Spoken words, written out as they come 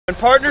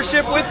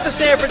partnership with the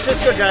San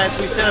Francisco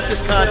Giants, we set up this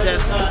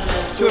contest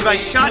to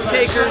invite shot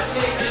takers,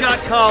 shot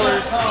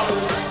callers,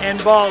 and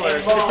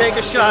ballers to take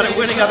a shot at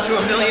winning up to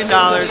 $1 million,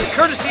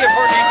 courtesy of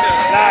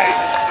Hornitos.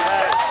 Nice.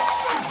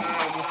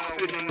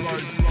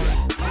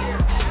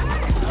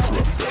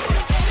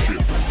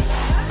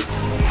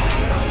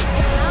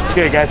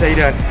 Good guys, how you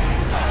doing?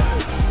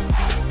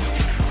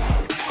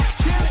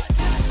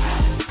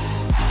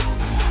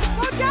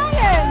 Go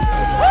Giants!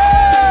 Woo!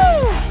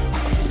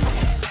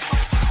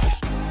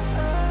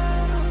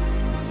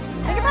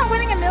 Think about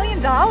winning $1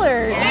 million.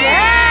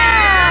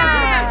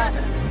 Yeah!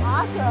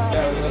 Awesome.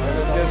 Yeah,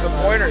 let's get some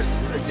pointers.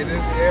 Get it in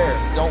the air.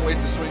 Don't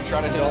waste a swing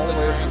trying to hit all the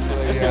way.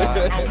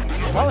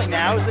 Probably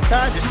now is the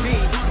time to see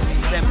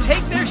them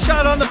take their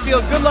shot on the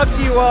field. Good luck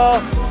to you all.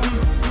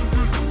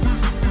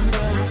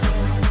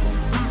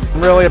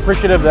 I'm really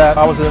appreciative that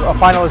I was a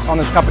finalist on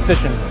this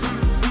competition.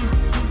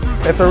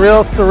 It's a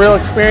real surreal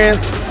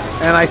experience,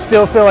 and I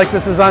still feel like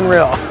this is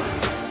unreal.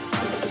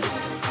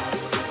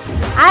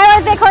 I want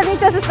to thank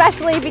Hornitos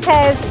especially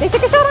because they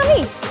took a shot on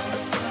me.